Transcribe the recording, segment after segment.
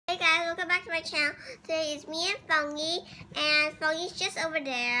welcome back to my channel. Today is me and Fangy, and Fangy's just over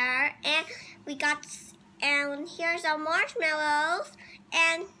there. And here's our marshmallows,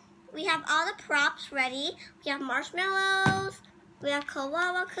 and we have all the props ready. We have marshmallows, we have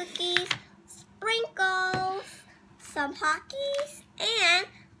kawawa cookies, sprinkles, some Pockies, and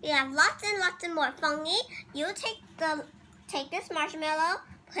we have lots and lots and more. Fangy, you take this marshmallow,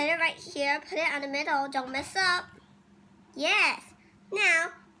 put it right here, put it on the middle, don't mess up. Yes.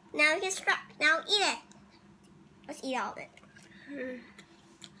 Now you can scrap. Now eat it. Let's eat all of it.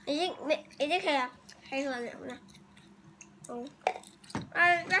 Is it okay? Hang on it. Oh.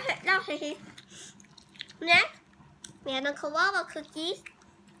 That's it. Next, we have the kawawa cookies.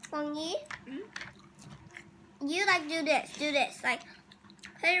 Fangy, you do this. Like,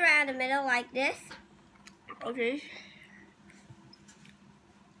 put it right in the middle like this. Okay.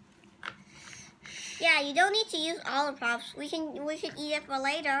 Yeah, you don't need to use all the props. We can eat it for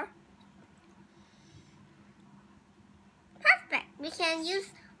later. Perfect. We can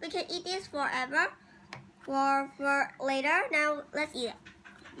eat this forever. For later. Now let's eat it.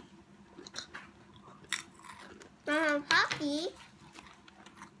 Poppy.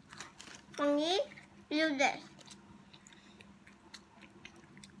 Fangy, do this.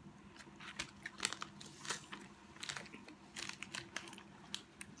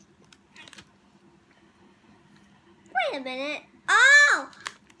 Wait a minute. Oh!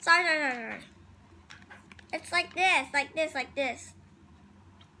 Sorry. It's like this.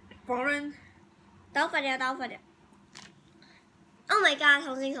 Foreign. Don't forget. Oh my god,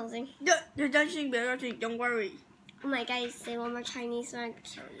 something. Don't worry. Oh my god, you say one more Chinese word, I can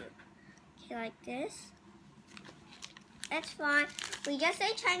kill you. Okay, like this. It's fine. We just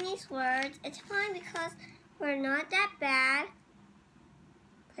say Chinese words. It's fine because we're not that bad.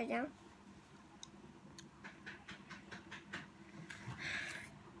 Put it down.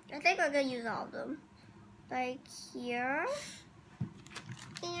 I think we're gonna use all of them. Like here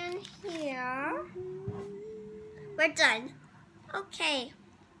and here. We're done. Okay.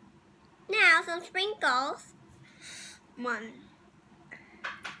 Now some sprinkles. One.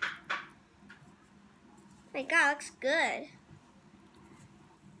 My god, looks good.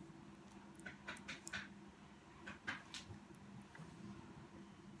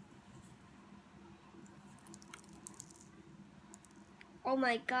 Oh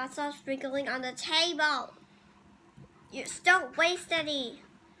my god, stop sprinkling on the table. You don't waste any.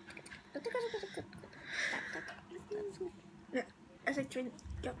 I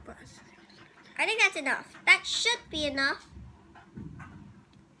think that's enough. That should be enough.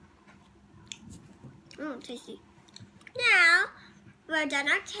 Tasty. Now, we're done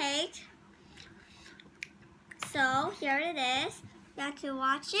our cake. So, here it is. You have to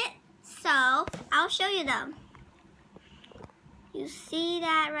watch it. So, I'll show you them. You see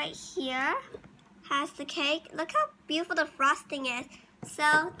that right here has the cake. Look how beautiful the frosting is.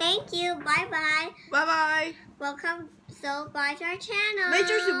 So, thank you. Bye-bye. Bye-bye. Welcome. So, bye to our channel. Make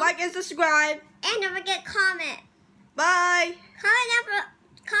sure to like and subscribe. And don't forget comment. Bye. Comment down for